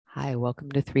Hi, welcome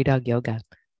to Three Dog Yoga.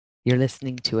 You're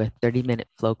listening to a 30-minute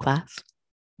flow class.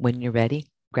 When you're ready,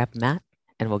 grab a mat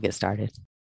and we'll get started.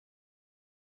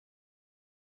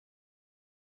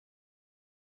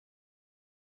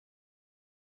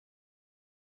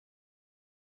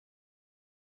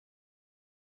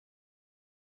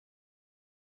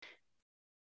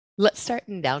 Let's start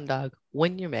in down dog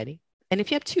when you're ready. And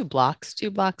if you have two blocks,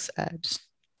 just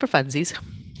for funsies.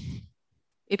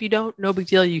 If you don't, no big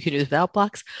deal. You can do this without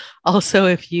blocks. Also,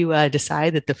 if you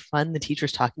decide that the fun the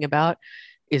teacher's talking about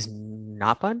is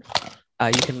not fun,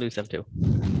 you can lose them too.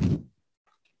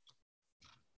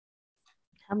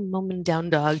 Have a moment down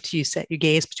dog to set your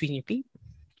gaze between your feet.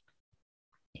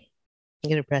 You're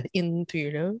going to breath in through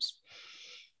your nose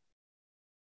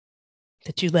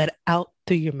that you let out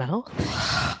through your mouth.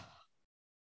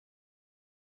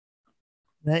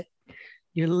 Let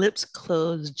your lips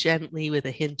close gently with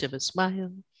a hint of a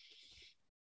smile.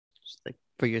 Just like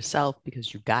for yourself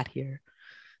because you got here.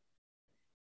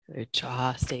 Your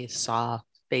jaw stays soft,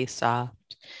 face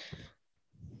soft.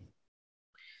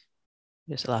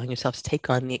 Just allowing yourself to take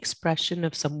on the expression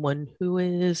of someone who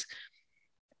is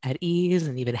at ease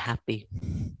and even happy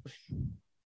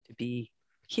to be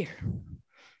here.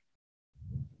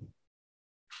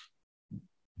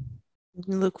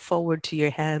 Look forward to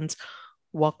your hands.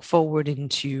 Walk forward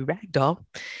into ragdoll.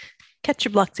 Catch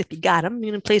your blocks if you got them.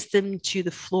 You're going to place them to the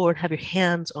floor and have your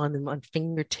hands on them on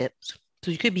fingertips.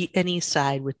 So you could be any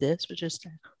side with this, but just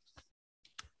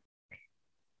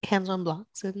hands on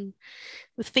blocks and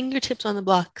with fingertips on the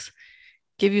blocks,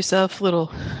 give yourself little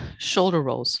shoulder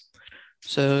rolls.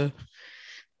 So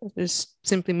just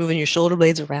simply moving your shoulder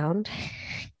blades around,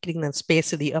 getting that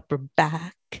space of the upper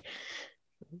back,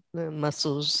 the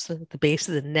muscles at the base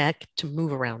of the neck to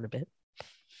move around a bit.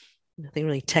 Nothing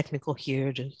really technical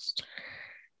here, just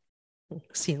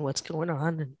seeing what's going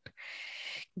on and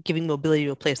giving mobility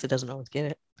to a place that doesn't always get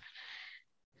it.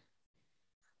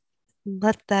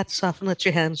 Let that soften, let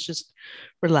your hands just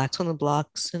relax on the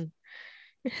blocks and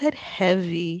your head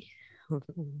heavy,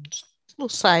 just a little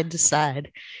side to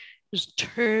side. Just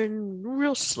turn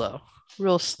real slow,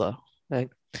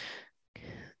 like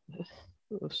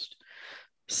most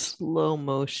slow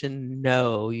motion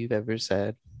no you've ever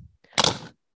said.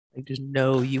 Like just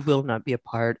no, you will not be a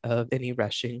part of any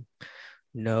rushing.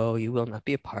 No, you will not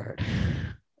be a part of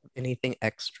anything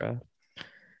extra.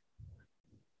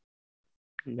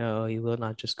 No, you will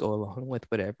not just go along with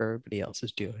whatever everybody else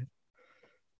is doing.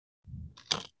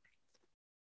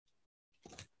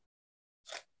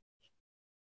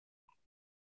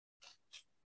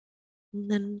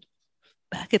 And then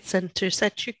back at center,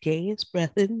 set your gaze,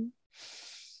 breath in.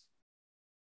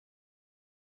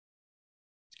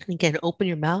 And again, open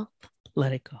your mouth,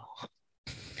 let it go.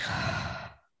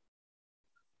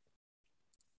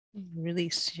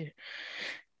 Release your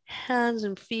hands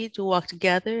and feet to walk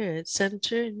together at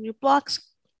center, and your blocks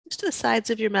just to the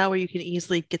sides of your mat where you can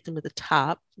easily get them at the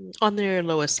top. On their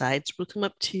lowest sides, we'll come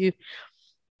up to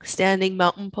standing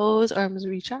mountain pose, arms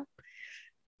reach up.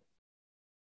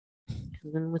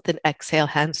 And then with an exhale,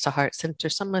 hands to heart center,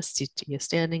 Samasthiti,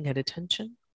 standing at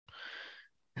attention,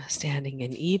 standing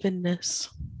in evenness,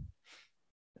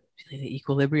 feeling the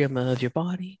equilibrium of your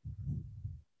body,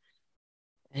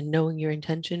 and knowing your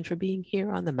intention for being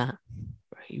here on the mat.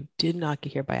 You did not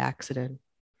get here by accident.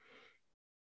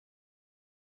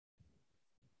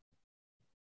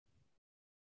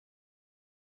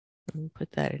 And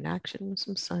put that in action with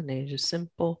some sun age. Just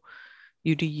simple,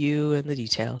 you do you and the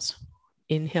details.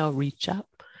 Inhale, reach up,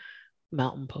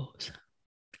 mountain pose.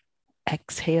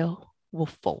 Exhale, we'll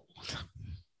fold.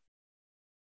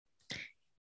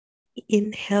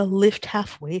 Inhale, lift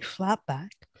halfway, flat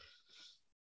back.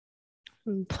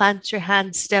 And plant your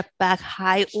hands, step back,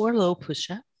 high or low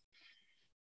push-up.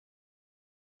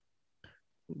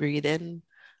 Breathe in,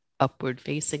 upward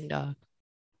facing dog.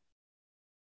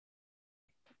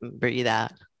 Breathe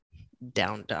out,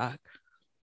 down dog.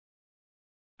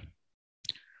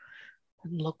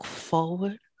 And look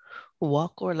forward,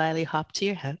 walk or lightly hop to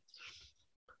your hands.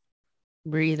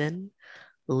 Breathe in,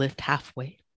 lift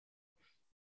halfway.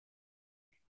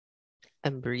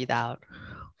 And breathe out,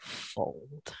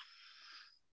 fold.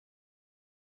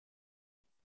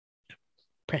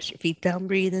 Press your feet down,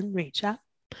 breathe in, reach up,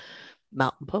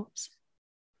 mountain pose.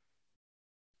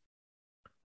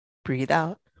 Breathe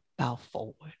out, bow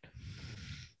forward.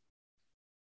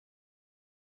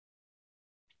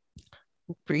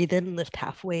 Breathe in, lift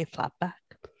halfway, flat back.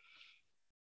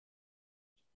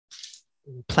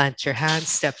 Plant your hands,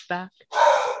 step back,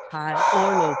 high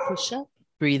or low push up.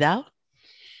 Breathe out.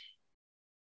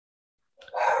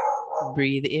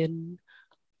 Breathe in,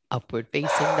 upward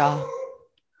facing dog.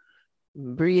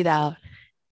 Breathe out,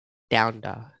 down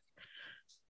dog.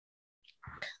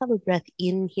 Have a breath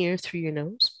in here through your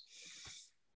nose.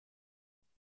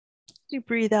 As you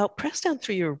breathe out, press down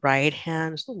through your right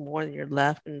hand, just a little more than your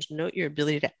left, and just note your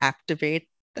ability to activate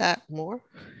that more.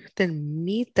 Then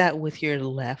meet that with your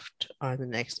left on the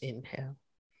next inhale.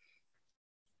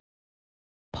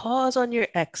 Pause on your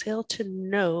exhale to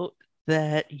note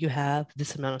that you have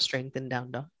this amount of strength in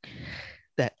down dog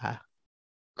that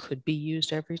could be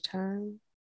used every time.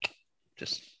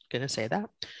 Just gonna say that.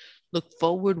 Look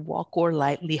forward, walk, or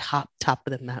lightly hop top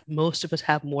of the mat. Most of us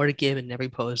have more to give in every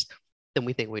pose than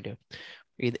we think we do.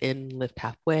 Breathe in, lift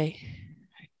halfway,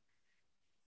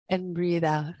 and breathe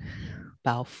out,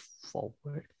 bow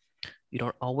forward. You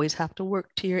don't always have to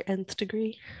work to your nth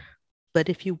degree, but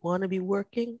if you want to be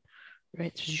working,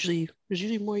 right, there's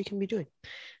usually more you can be doing.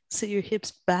 Sit your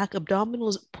hips back,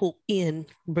 abdominals pull in,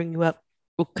 bring you up,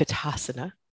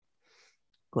 Utkatasana.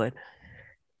 Good.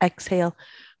 Exhale,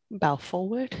 bow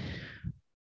forward.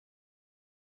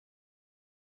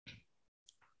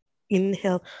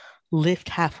 Inhale, lift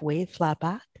halfway, flat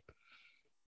back.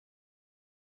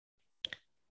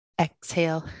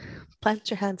 Exhale, plant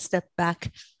your hands, step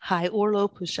back, high or low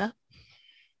push up.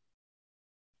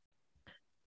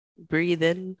 Breathe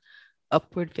in,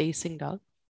 upward facing dog.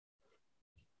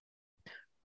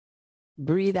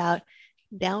 Breathe out,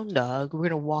 down dog. We're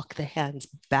going to walk the hands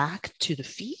back to the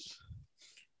feet.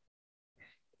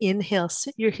 Inhale,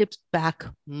 sit your hips back,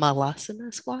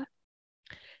 Malasana squat.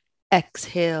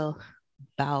 Exhale,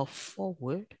 bow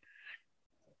forward.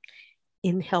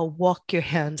 Inhale, walk your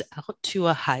hands out to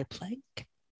a high plank.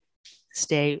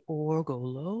 Stay or go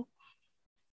low.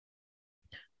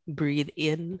 Breathe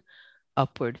in,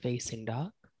 upward facing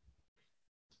dog.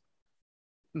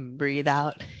 Breathe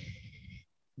out,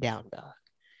 down dog.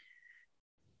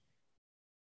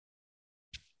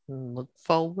 Look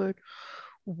forward,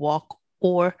 walk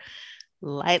or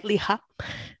lightly hop,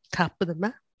 top of the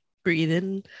mat. Breathe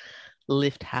in,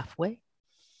 lift halfway.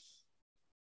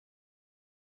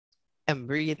 And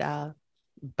breathe out,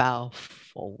 bow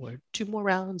forward. 2 more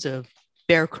rounds of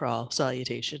bear crawl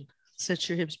salutation. Sit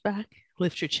your hips back,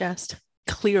 lift your chest.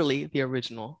 Clearly the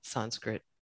original Sanskrit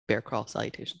bear crawl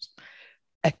salutations.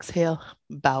 Exhale,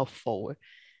 bow forward.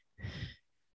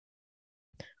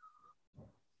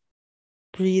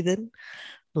 Breathe in,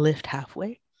 lift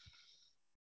halfway.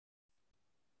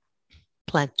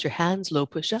 Plant your hands, low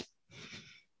push up.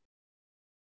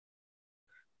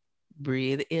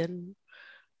 Breathe in,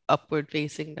 upward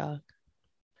facing dog.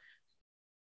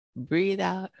 Breathe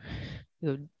out,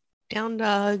 go down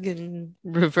dog and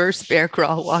reverse bear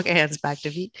crawl, walk hands back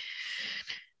to feet.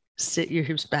 Sit your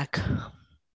hips back,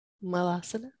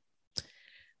 Malasana.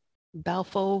 Bow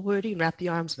forward, you can wrap the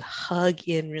arms and hug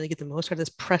in, really get the most out of this.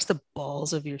 Press the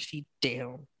balls of your feet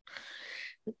down.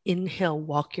 Inhale,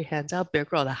 walk your hands out, bear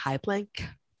crawl to high plank.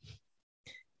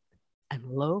 And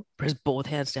low, press both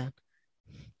hands down.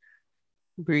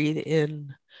 Breathe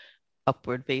in,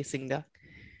 upward facing dog.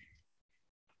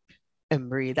 And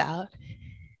breathe out,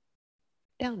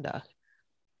 down dog.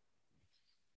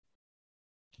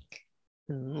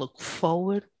 And look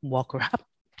forward, walk around.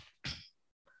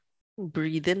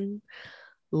 Breathe in,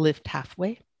 lift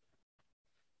halfway.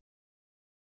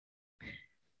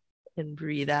 And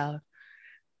breathe out,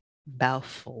 bow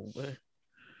forward.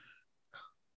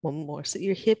 One more. Sit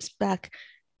your hips back,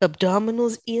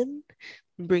 abdominals in,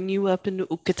 bring you up into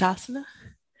Utkatasana.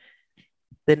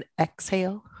 Then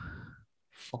exhale,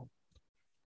 fold.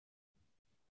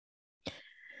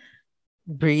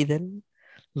 Breathe in,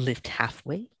 lift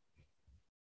halfway.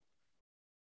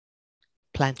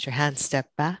 Plant your hands, step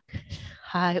back,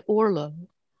 high or low.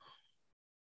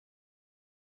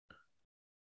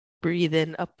 Breathe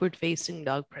in, upward facing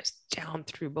dog, press down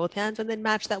through both hands and then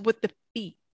match that with the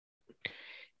feet.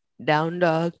 Down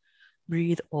dog,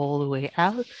 breathe all the way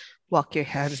out. Walk your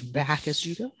hands back as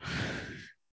you go.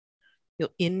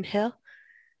 You'll inhale,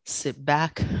 sit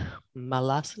back,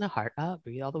 Malasana, heart up,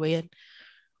 breathe all the way in.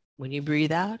 When you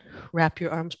breathe out, wrap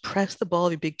your arms, press the ball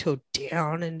of your big toe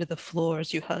down into the floor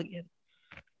as you hug in.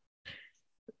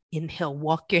 Inhale,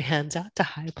 walk your hands out to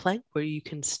high plank where you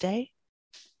can stay.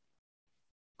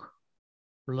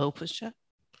 Low push up.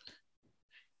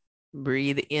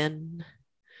 Breathe in,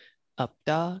 up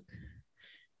dog.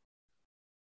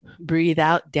 Breathe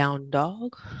out, down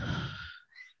dog.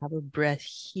 Have a breath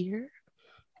here.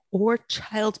 Or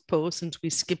child's pose, since we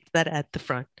skipped that at the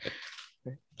front.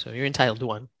 So you're entitled to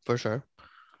one, for sure.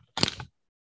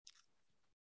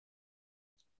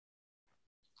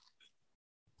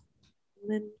 And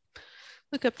then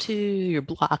look up to your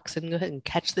blocks and go ahead and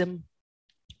catch them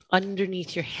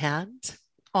underneath your hands.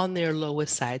 on their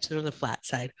lowest side, so they're on the flat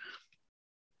side.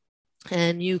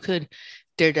 And you could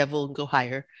daredevil and go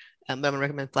higher, but I'm gonna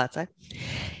recommend flat side.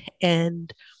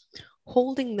 And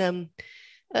holding them,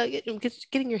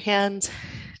 getting your hands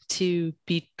to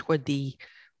be toward the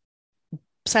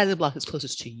side of the block that's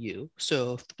closest to you.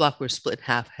 So if the block were split in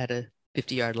half, had a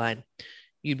 50-yard line,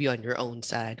 you'd be on your own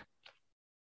side.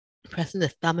 Pressing the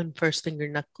thumb and first finger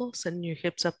knuckle, sending your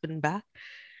hips up and back.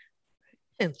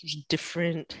 And there's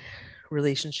different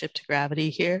relationship to gravity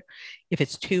here. If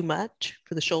it's too much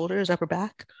for the shoulders, upper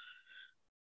back,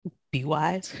 be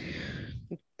wise.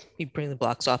 You bring the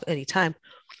blocks off anytime.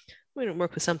 We're going to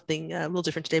work with something a little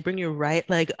different today. Bring your right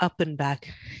leg up and back.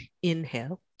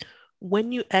 Inhale.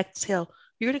 When you exhale,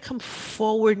 you're going to come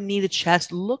forward, knee to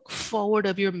chest. Look forward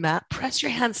of your mat. Press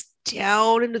your hands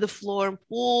down into the floor and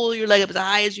pull your leg up as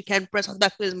high as you can. Press on the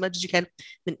back as much as you can.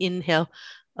 Then inhale,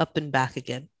 up and back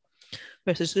again.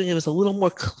 So it's going to give us a little more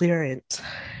clearance.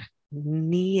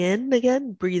 Knee in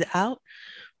again. Breathe out.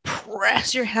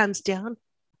 Press your hands down.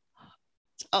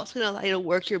 It's also going to allow you to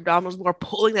work your abdominals more,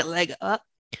 pulling that leg up.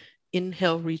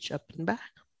 Inhale, reach up and back.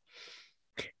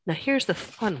 Now here's the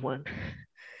fun one.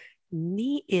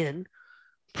 Knee in,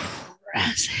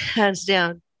 press hands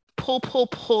down,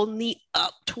 pull, knee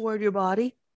up toward your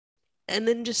body, and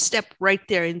then just step right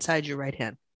there inside your right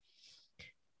hand.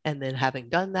 And then having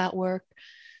done that work,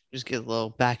 just get a little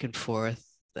back and forth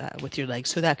with your legs.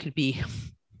 So that could be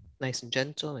nice and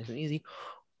gentle, nice and easy.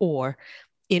 Or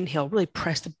inhale, really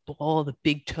press the ball of the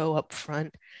big toe up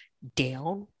front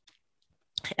down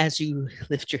as you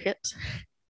lift your hips.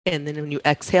 And then when you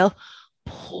exhale,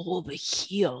 pull the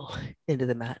heel into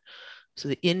the mat. So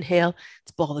the inhale,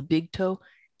 it's ball the big toe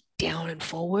down and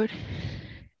forward.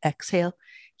 Exhale,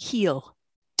 heel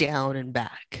down and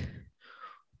back.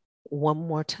 One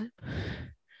more time.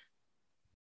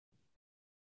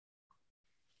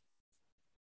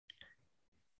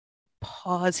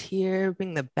 Pause here,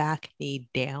 bring the back knee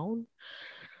down.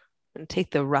 And take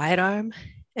the right arm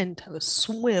and have a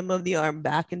swim of the arm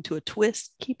back into a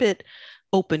twist. Keep it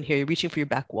open here. You're reaching for your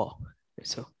back wall.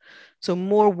 So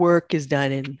more work is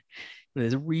done in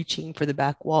reaching for the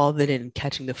back wall than in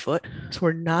catching the foot. So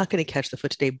we're not going to catch the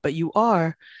foot today, but you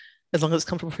are, as long as it's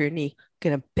comfortable for your knee,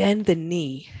 going to bend the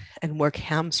knee and work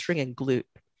hamstring and glute.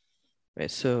 Right?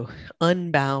 So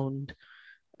unbound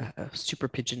super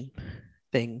pigeon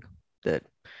thing that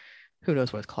who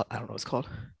knows what it's called? I don't know what it's called.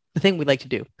 The thing we like to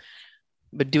do.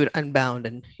 But do it unbound,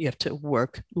 and you have to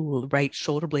work right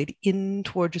shoulder blade in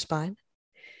towards your spine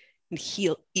and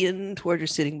heel in towards your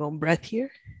sitting bone. Breath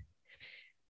here.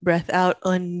 Breath out,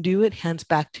 undo it, hands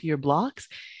back to your blocks.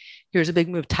 Here's a big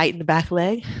move. Tighten the back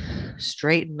leg,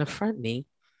 straighten the front knee,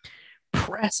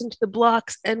 press into the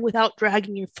blocks, and without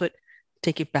dragging your foot,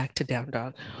 take it back to down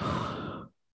dog. I'm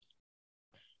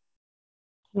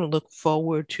going to look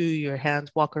forward to your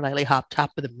hands, walk or lightly hop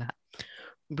top of the mat.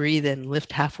 Breathe in,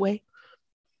 lift halfway.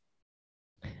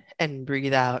 And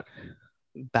breathe out,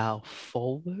 bow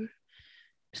forward.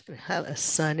 Just gonna have a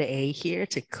sun A here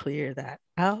to clear that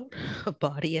out.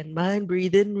 Body and mind,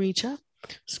 breathe in, reach up.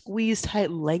 Squeeze tight,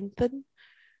 lengthen.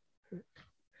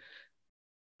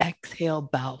 Exhale,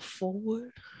 bow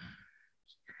forward.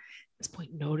 At this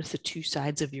point, notice the two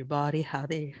sides of your body, how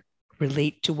they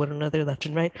relate to one another, left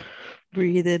and right.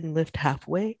 Breathe in, lift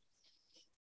halfway.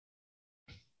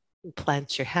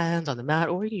 Plant your hands on the mat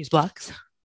or use blocks.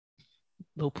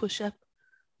 Low push-up.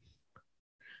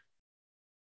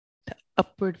 The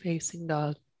upward facing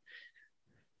dog.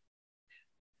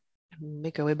 And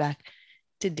make our way back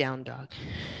to down dog.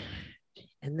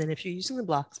 And then if you're using the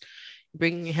blocks,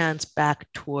 bring your hands back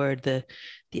toward the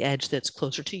edge that's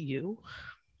closer to you.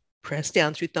 Press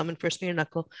down through thumb and first finger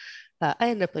knuckle. I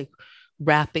end up like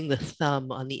wrapping the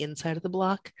thumb on the inside of the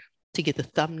block to get the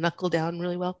thumb knuckle down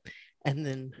really well. And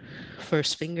then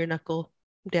first finger knuckle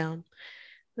down.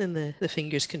 Then the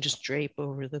fingers can just drape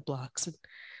over the blocks. And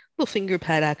little finger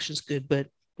pad action is good, but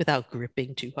without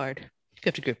gripping too hard. If you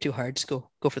have to grip too hard, just go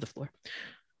for the floor.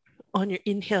 On your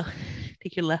inhale,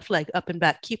 take your left leg up and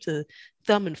back. Keep the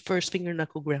thumb and first finger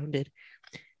knuckle grounded.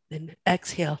 Then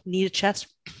exhale, knee to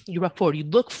chest. You rock forward. You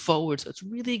look forward. So it's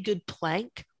really a good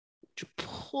plank. You're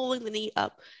pulling the knee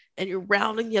up and you're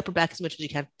rounding the upper back as much as you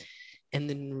can. And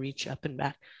then reach up and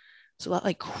back. It's a lot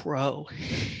like crow.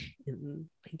 And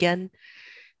again,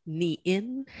 knee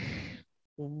in,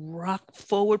 rock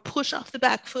forward, push off the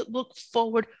back foot, look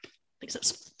forward, take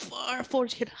steps far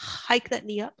forward. You can hike that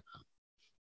knee up,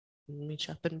 and reach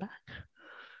up and back.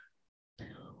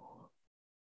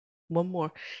 One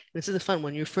more. This is a fun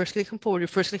one. You're first going to come forward. You're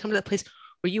first going to come to that place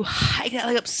where you hike that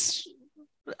leg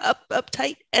up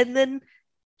tight, and then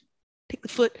take the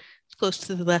foot as close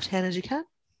to the left hand as you can.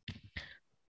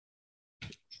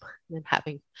 And then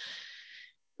having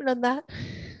done that, a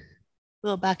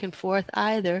little back and forth,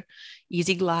 either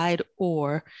easy glide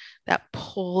or that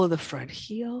pull of the front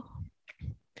heel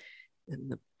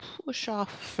and the push off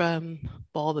from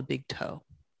ball of the big toe.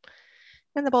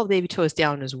 And the ball of the baby toe is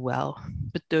down as well.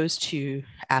 But those two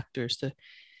actors, the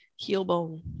heel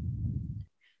bone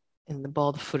and the ball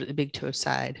of the foot at the big toe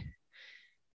side,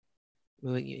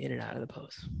 moving you in and out of the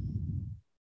pose.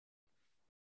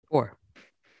 Or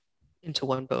into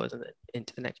one pose and then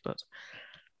into the next pose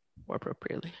more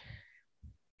appropriately.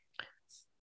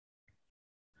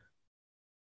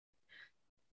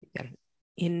 You got an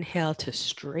inhale to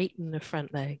straighten the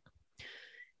front leg.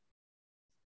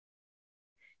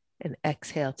 And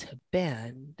exhale to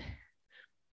bend.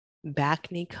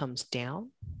 Back knee comes down.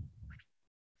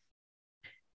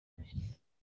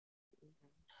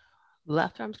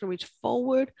 Left arm's gonna reach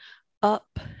forward,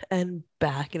 up and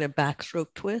back in a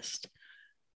backstroke twist.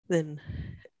 Then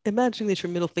imagine that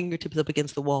your middle fingertip is up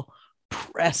against the wall.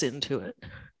 Press into it.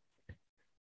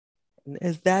 And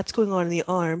as that's going on in the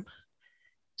arm,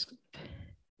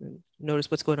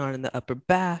 notice what's going on in the upper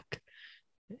back.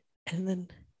 And then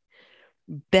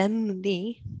bend the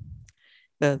knee,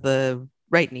 the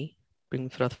right knee, bring the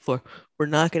foot off the floor. We're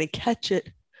not going to catch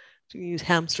it. So you use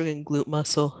hamstring and glute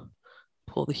muscle.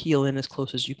 Pull the heel in as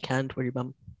close as you can toward your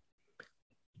bum.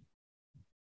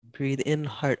 Breathe in,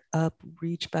 heart up,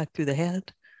 reach back through the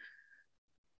hand.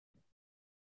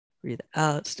 Breathe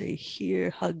out, stay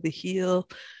here, hug the heel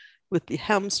with the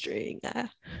hamstring.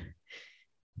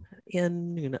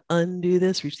 In, you're gonna undo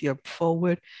this, reach the arm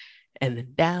forward and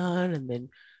then down, and then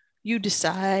you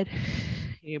decide.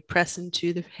 You press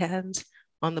into the hands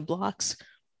on the blocks.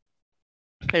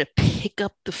 Try to pick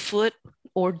up the foot,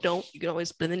 or don't. You can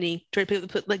always bend the knee. Try to pick up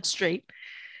the foot, leg straight,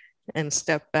 and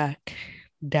step back,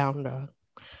 down dog.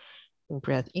 And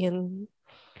breath in,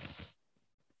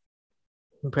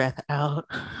 breath out.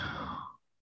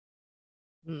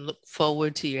 And look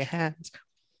forward to your hands.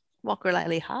 Walk or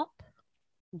lightly hop.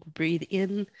 Breathe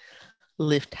in,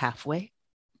 lift halfway.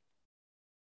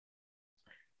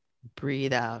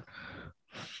 Breathe out,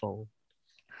 fold.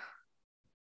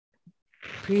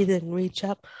 Breathe in, reach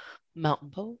up, mountain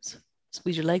pose.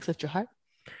 Squeeze your legs, lift your heart.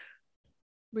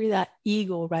 Breathe out,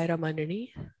 eagle, right arm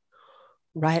underneath.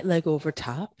 Right leg over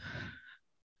top.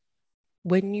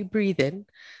 When you breathe in,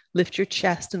 lift your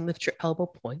chest and lift your elbow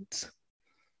points.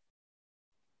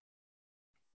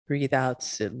 Breathe out,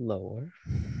 sit lower.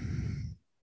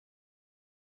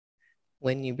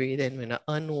 When you breathe in, we're gonna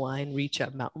unwind, reach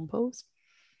up, mountain pose.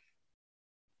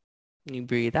 When you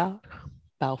breathe out,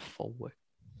 bow forward.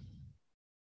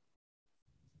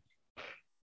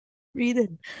 Breathe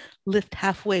in, lift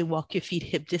halfway, walk your feet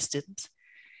hip distance,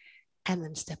 and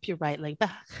then step your right leg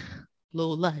back. Low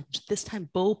lunge. This time,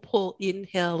 bow pull,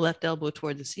 inhale, left elbow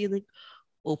toward the ceiling,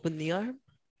 open the arm.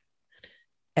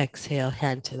 Exhale,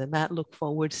 hand to the mat, look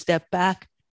forward, step back,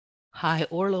 high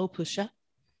or low push up.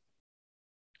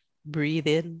 Breathe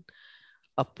in,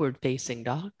 upward facing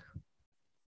dog.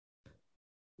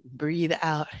 Breathe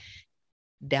out,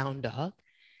 down dog.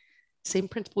 Same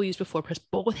principle used before. Press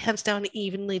both hands down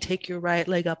evenly. Take your right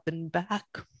leg up and back.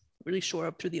 Really shore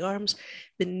up through the arms.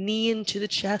 The knee into the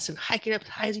chest and hike it up as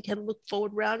high as you can. Look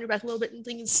forward, round your back a little bit, and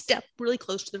then step really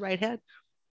close to the right hand.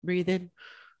 Breathe in,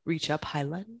 reach up, high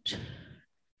lunge.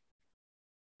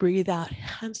 Breathe out,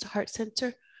 hands to heart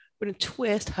center. We're going to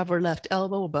twist, hover left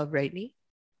elbow above right knee.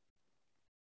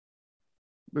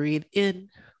 Breathe in,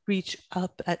 reach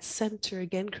up at center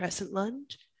again, crescent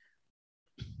lunge.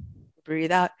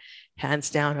 Breathe out, hands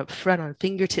down up front on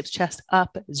fingertips, chest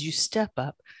up as you step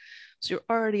up. So you're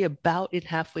already about in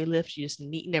halfway lift. You just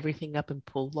neaten everything up and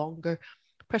pull longer.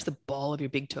 Press the ball of your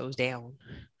big toes down.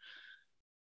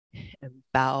 And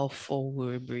bow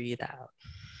forward, breathe out.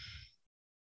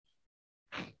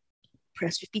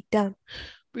 Press your feet down.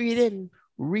 Breathe in,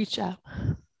 reach up,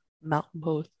 mountain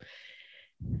pose.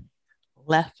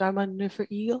 Left arm under for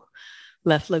eagle.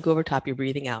 Left leg over top, you're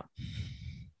breathing out.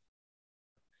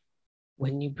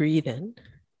 When you breathe in,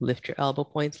 lift your elbow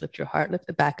points, lift your heart, lift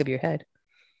the back of your head.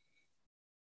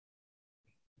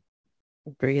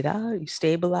 Breathe out, you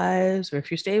stabilize, or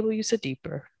if you're stable, you sit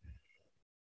deeper.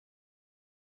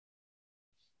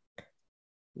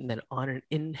 And then on an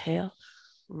inhale,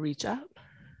 reach up.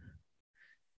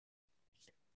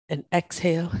 And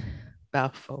exhale, bow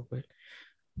forward.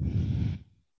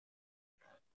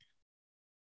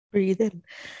 Breathe in,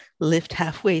 lift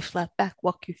halfway, flat back,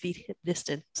 walk your feet hip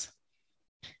distance.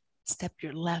 Step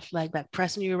your left leg back,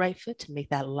 press into your right foot to make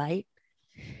that light.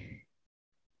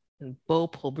 And bow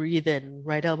pull, breathe in,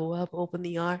 right elbow up, open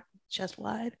the arm, chest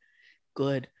wide.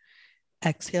 Good.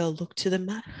 Exhale, look to the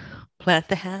mat, Plant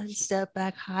the hands, step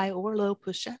back high or low,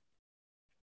 push up.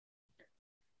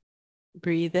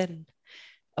 Breathe in,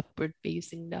 upward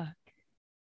facing dog.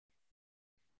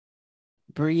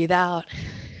 Breathe out,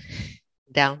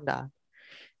 down dog.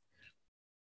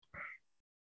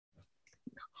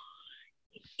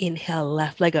 Inhale,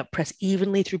 left leg up, press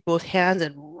evenly through both hands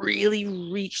and really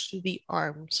reach through the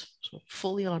arms. So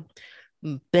fully on.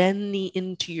 Bend knee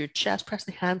into your chest, press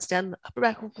the hands down, the upper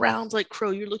back rounds like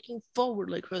crow. You're looking forward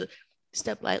like crow.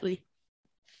 Step lightly.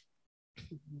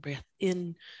 Breath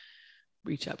in,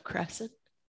 reach up, crescent.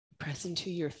 Press into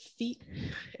your feet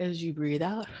as you breathe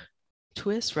out.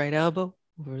 Twist, right elbow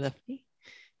over left knee.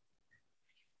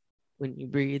 When you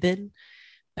breathe in,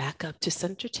 back up to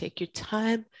center. Take your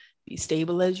time. Be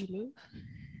stable as you move.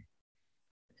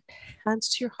 Hands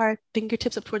to your heart,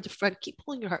 fingertips up towards the front. Keep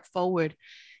pulling your heart forward.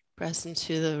 Press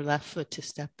into the left foot to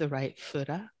step the right foot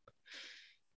up.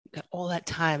 You got all that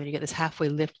time and you get this halfway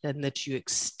lift then that you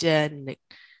extend and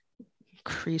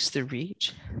increase the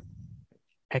reach.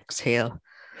 Exhale.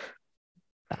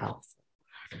 Bow.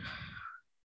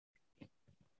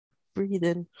 Breathe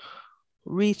in,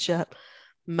 reach up,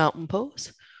 mountain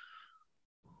pose.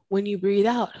 When you breathe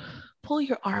out, pull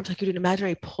your arms like you're doing an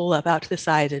imaginary pull up out to the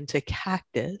side into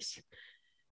cactus.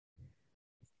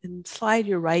 And slide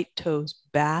your right toes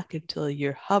back until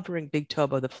you're hovering big toe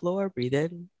above the floor. Breathe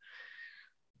in.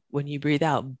 When you breathe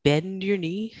out, bend your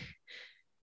knee.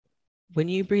 When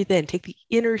you breathe in, take the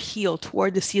inner heel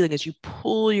toward the ceiling as you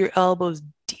pull your elbows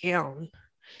down,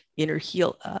 inner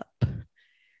heel up.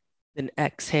 Then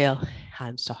exhale,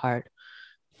 hands to heart,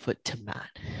 foot to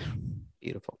mat.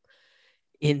 Beautiful.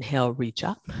 Inhale, reach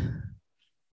up.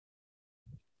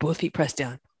 Both feet press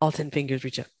down. All 10 fingers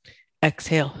reach up.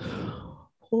 Exhale,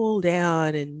 pull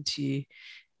down into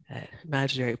that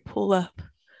imaginary pull up.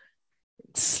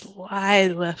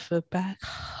 Slide left foot back.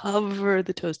 Hover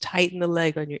the toes. Tighten the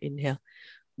leg on your inhale.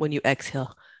 When you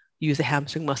exhale, use the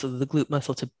hamstring muscle, the glute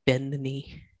muscle to bend the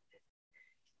knee.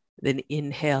 Then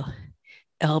inhale,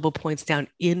 elbow points down,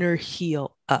 inner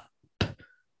heel up.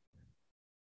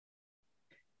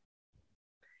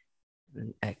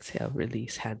 And exhale,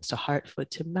 release, hands to heart, foot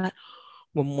to mat.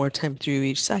 One more time through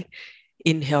each side.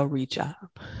 Inhale, reach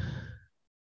up.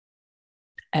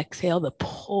 Exhale, the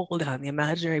pull down, the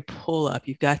imaginary pull up.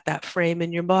 You've got that frame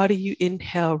in your body. You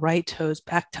inhale, right toes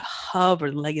back to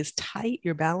hover. The leg is tight.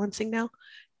 You're balancing now.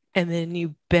 And then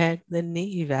you bend the knee.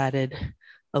 You've added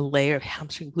a layer of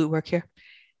hamstring glute work here.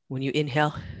 When you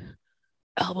inhale,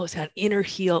 elbows down, inner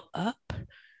heel up.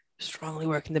 Strongly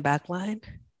working the back line.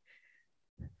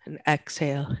 And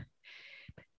exhale,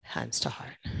 hands to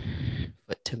heart,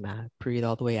 foot to mat. Breathe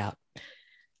all the way out.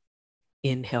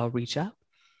 Inhale, reach up.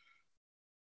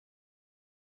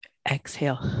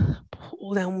 Exhale,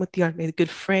 pull down with the arm, make a good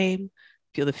frame.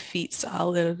 Feel the feet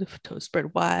solid, toes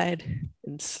spread wide,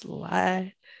 and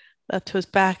slide. Left toes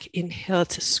back. Inhale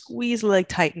to squeeze the leg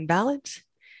tight and balance.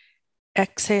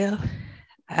 Exhale,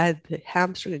 add the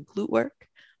hamstring and glute work.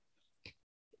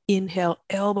 Inhale,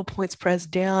 elbow points press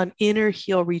down, inner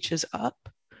heel reaches up.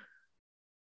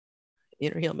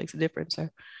 Inner heel makes a difference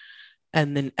there.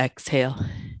 And then exhale,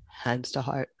 hands to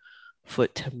heart,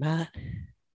 foot to mat.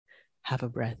 Have a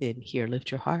breath in here,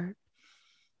 lift your heart.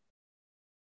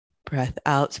 Breath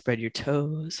out, spread your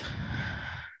toes.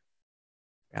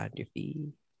 Ground your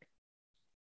feet.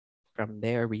 From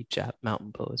there, reach up,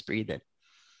 mountain pose, breathe in.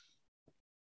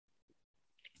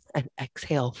 And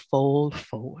exhale, fold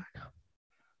forward.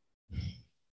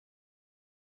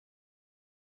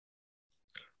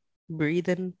 Breathe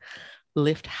in,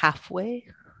 lift halfway.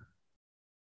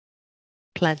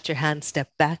 Plant your hands, step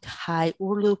back, high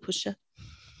or low push-up.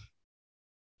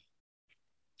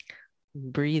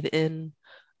 Breathe in,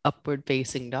 upward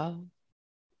facing dog.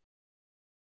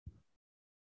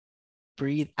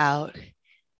 Breathe out,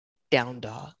 down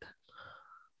dog.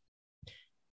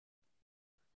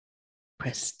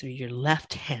 Press through your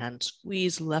left hand,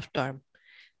 squeeze left arm,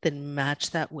 then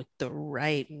match that with the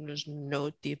right and just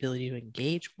note the ability to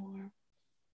engage more.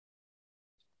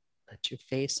 Let your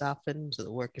face soften so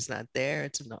the work is not there,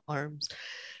 it's in the arms.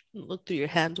 Look through your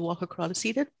hands, walk across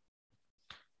seated.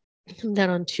 Come down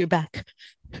onto your back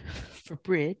for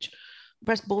bridge.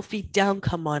 Press both feet down,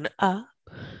 come on up.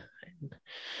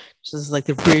 This is like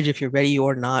the bridge if you're ready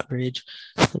or not bridge.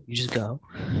 You just go.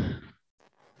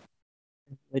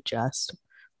 Adjust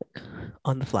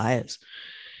on the fly as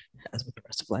with the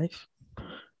rest of life.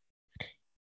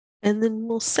 And then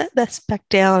we'll set this back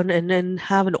down and then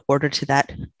have an order to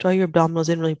that. Draw your abdominals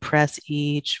in, really press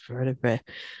each vertebrae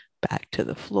back to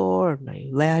the floor. Now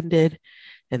you landed.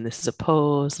 And this is a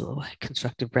pose, a little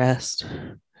constructive rest.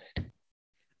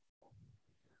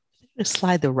 Just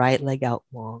slide the right leg out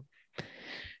long.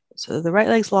 So the right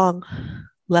leg's long,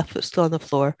 left foot still on the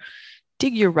floor.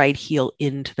 Dig your right heel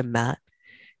into the mat.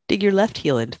 Dig your left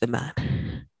heel into the mat.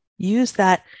 Use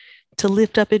that to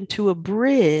lift up into a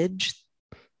bridge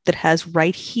that has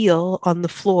right heel on the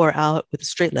floor out with a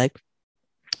straight leg.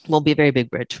 Won't be a very big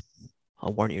bridge.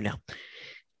 I'll warn you now.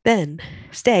 Then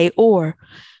stay or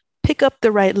pick up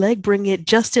the right leg, bring it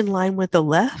just in line with the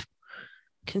left.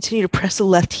 Continue to press the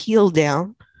left heel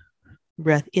down.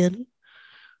 Breath in.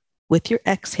 With your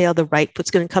exhale, the right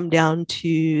foot's going to come down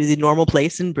to the normal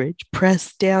place in bridge.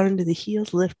 Press down into the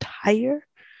heels, lift higher.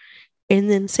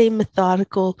 And then same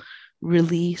methodical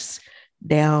release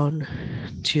down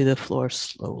to the floor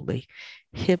slowly.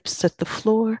 Hips at the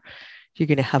floor. You're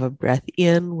going to have a breath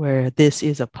in where this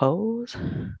is a pose,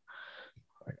 or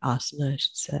an asana, I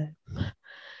should say.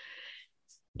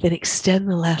 Then extend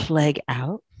the left leg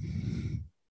out.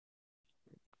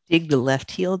 Dig the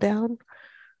left heel down.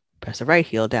 Press the right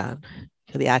heel down.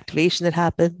 Feel the activation that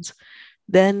happens.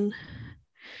 Then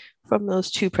from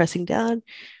those two pressing down,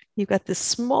 you've got this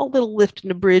small little lift in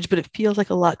the bridge, but it feels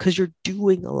like a lot because you're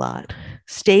doing a lot.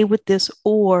 Stay with this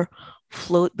or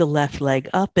float the left leg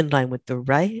up in line with the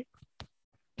right.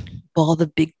 Ball the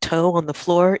big toe on the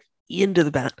floor into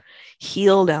the mat.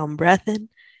 Heel down, breath in.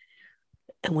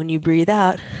 And when you breathe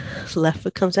out, left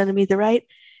foot comes down to meet the right.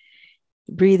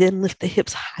 Breathe in, lift the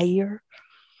hips higher.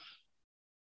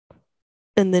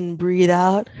 And then breathe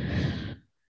out.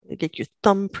 Get your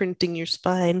thumb printing your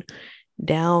spine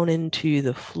down into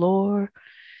the floor.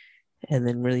 And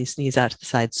then release knees out to the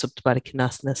side, Supta Baddha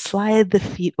Konasana. Slide the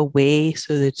feet away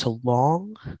so that it's a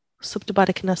long Supta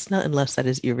Baddha Konasana, unless that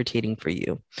is irritating for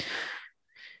you.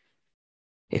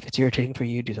 If it's irritating for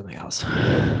you, do something else.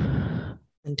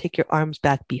 And take your arms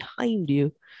back behind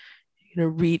you. You're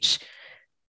going to reach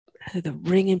the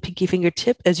ring and pinky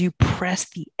fingertip as you press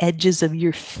the edges of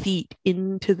your feet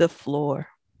into the floor.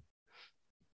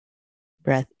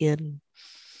 Breath in.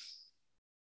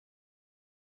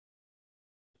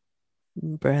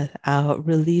 Breath out.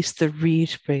 Release the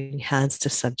reach. Bring hands to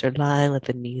center line. Let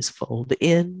the knees fold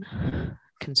in.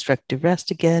 Constructive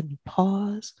rest again.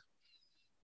 Pause.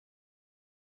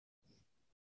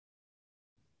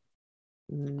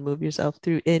 And move yourself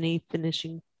through any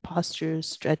finishing postures,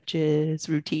 stretches,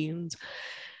 routines,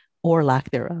 or lack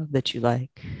thereof that you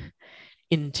like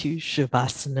into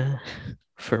Shavasana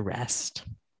for rest.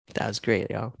 That was great,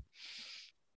 y'all.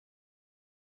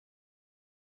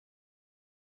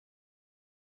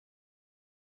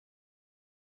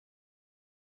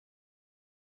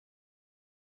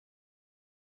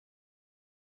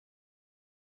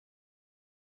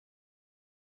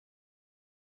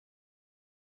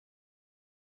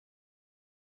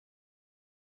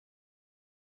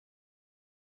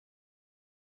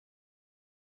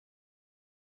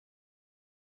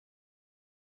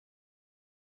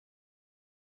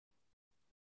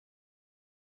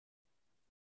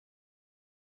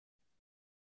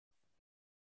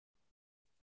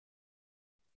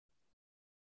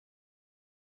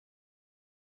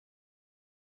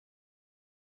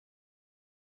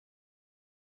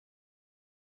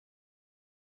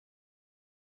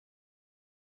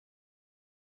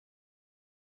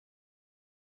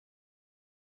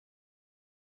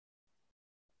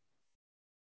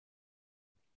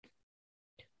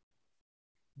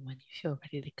 When you feel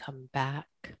ready to come back,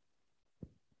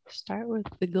 start with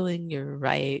wiggling your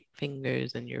right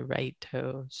fingers and your right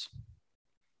toes.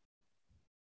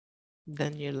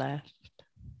 Then your left.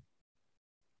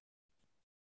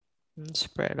 And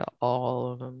spread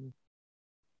all of them.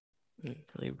 And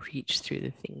really reach through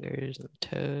the fingers and the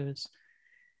toes.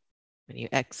 When you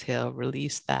exhale,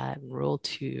 release that and roll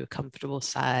to a comfortable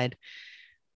side,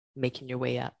 making your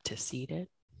way up to seated.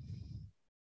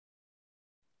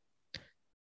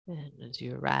 And as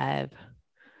you arrive,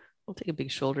 we'll take a big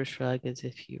shoulder shrug as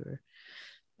if you were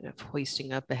kind of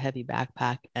hoisting up a heavy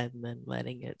backpack and then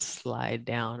letting it slide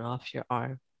down off your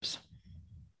arms.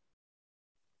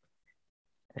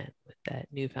 And with that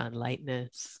newfound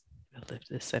lightness, lift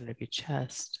to the center of your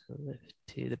chest, lift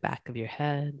to the back of your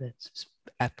head. That's just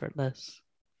effortless.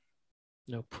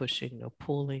 No pushing, no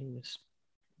pulling, just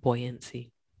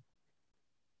buoyancy.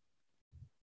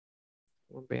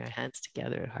 We'll bring our hands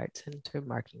together at heart center,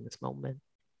 marking this moment,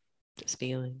 this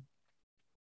feeling.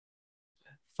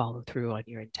 Follow through on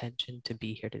your intention to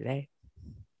be here today.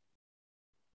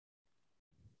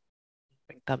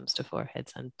 Bring thumbs to forehead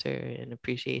center in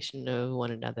appreciation of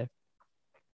one another.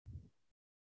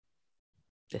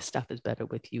 This stuff is better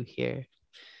with you here.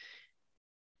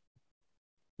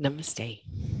 Namaste.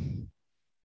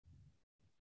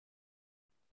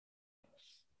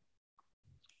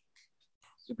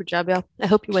 Super job, y'all. I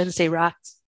hope your Wednesday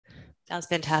rocks. That was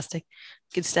fantastic.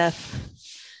 Good stuff.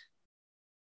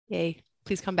 Yay.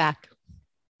 Please come back.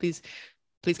 Please,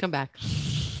 please come back.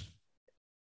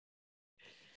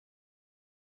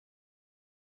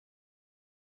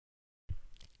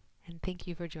 And thank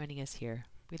you for joining us here.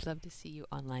 We'd love to see you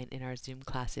online in our Zoom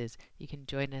classes. You can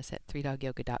join us at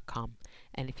 3dogyoga.com.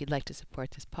 And if you'd like to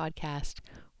support this podcast,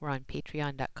 we're on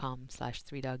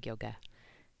patreon.com/3dogyoga.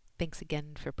 Thanks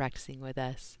again for practicing with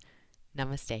us.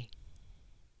 Namaste.